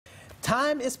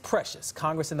Time is precious.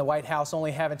 Congress and the White House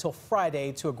only have until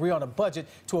Friday to agree on a budget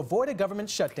to avoid a government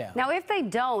shutdown. Now, if they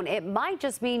don't, it might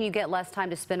just mean you get less time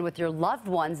to spend with your loved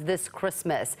ones this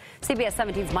Christmas. CBS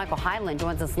 17's Michael Hyland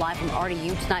joins us live from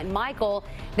RDU tonight. Michael,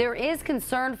 there is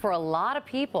concern for a lot of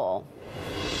people.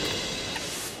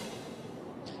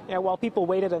 Yeah, while people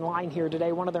waited in line here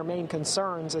today, one of their main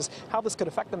concerns is how this could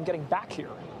affect them getting back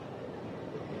here.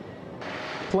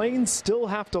 Planes still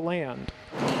have to land.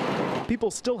 People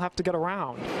still have to get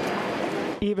around,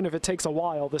 even if it takes a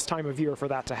while this time of year for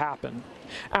that to happen.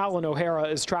 Alan O'Hara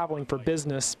is traveling for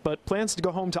business, but plans to go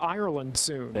home to Ireland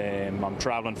soon. I'm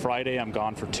traveling Friday. I'm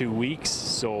gone for 2 weeks,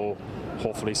 so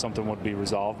hopefully something would be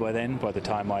resolved by then, by the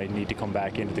time I need to come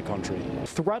back into the country.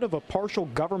 Threat of a partial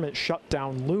government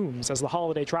shutdown looms as the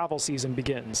holiday travel season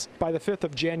begins. By the 5th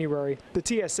of January, the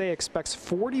TSA expects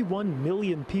 41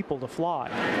 million people to fly.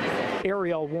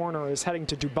 Ariel Warner is heading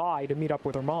to Dubai to meet up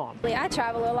with her mom. I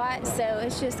travel a lot, so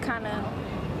it's just kind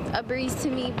of a breeze to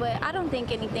me, but I don't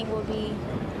think anything will be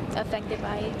affected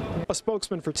by it. A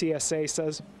spokesman for TSA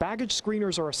says baggage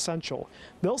screeners are essential.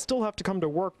 They'll still have to come to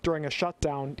work during a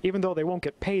shutdown, even though they won't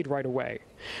get paid right away.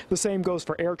 The same goes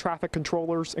for air traffic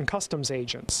controllers and customs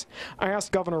agents. I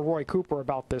asked Governor Roy Cooper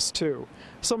about this too.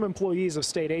 Some employees of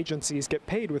state agencies get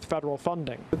paid with federal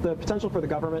funding. With the potential for the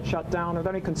government shutdown, are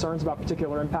there any concerns about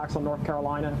particular impacts on North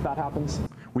Carolina if that happens?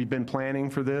 We've been planning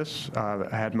for this. I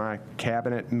had my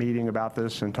cabinet meeting about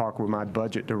this and talked with my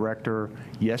budget director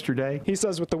yesterday. He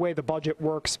says with the way the budget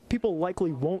works, people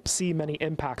likely won't see many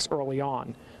impacts early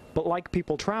on. But like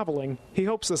people traveling, he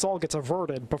hopes this all gets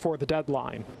averted before the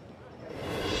deadline.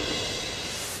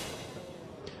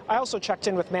 I also checked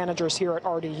in with managers here at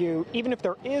RDU. Even if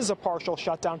there is a partial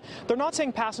shutdown, they're not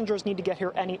saying passengers need to get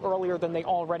here any earlier than they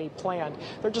already planned.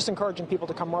 They're just encouraging people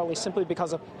to come early simply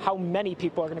because of how many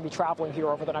people are going to be traveling here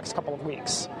over the next couple of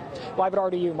weeks. Live at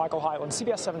RDU, Michael Hyland,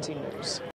 CBS 17 News.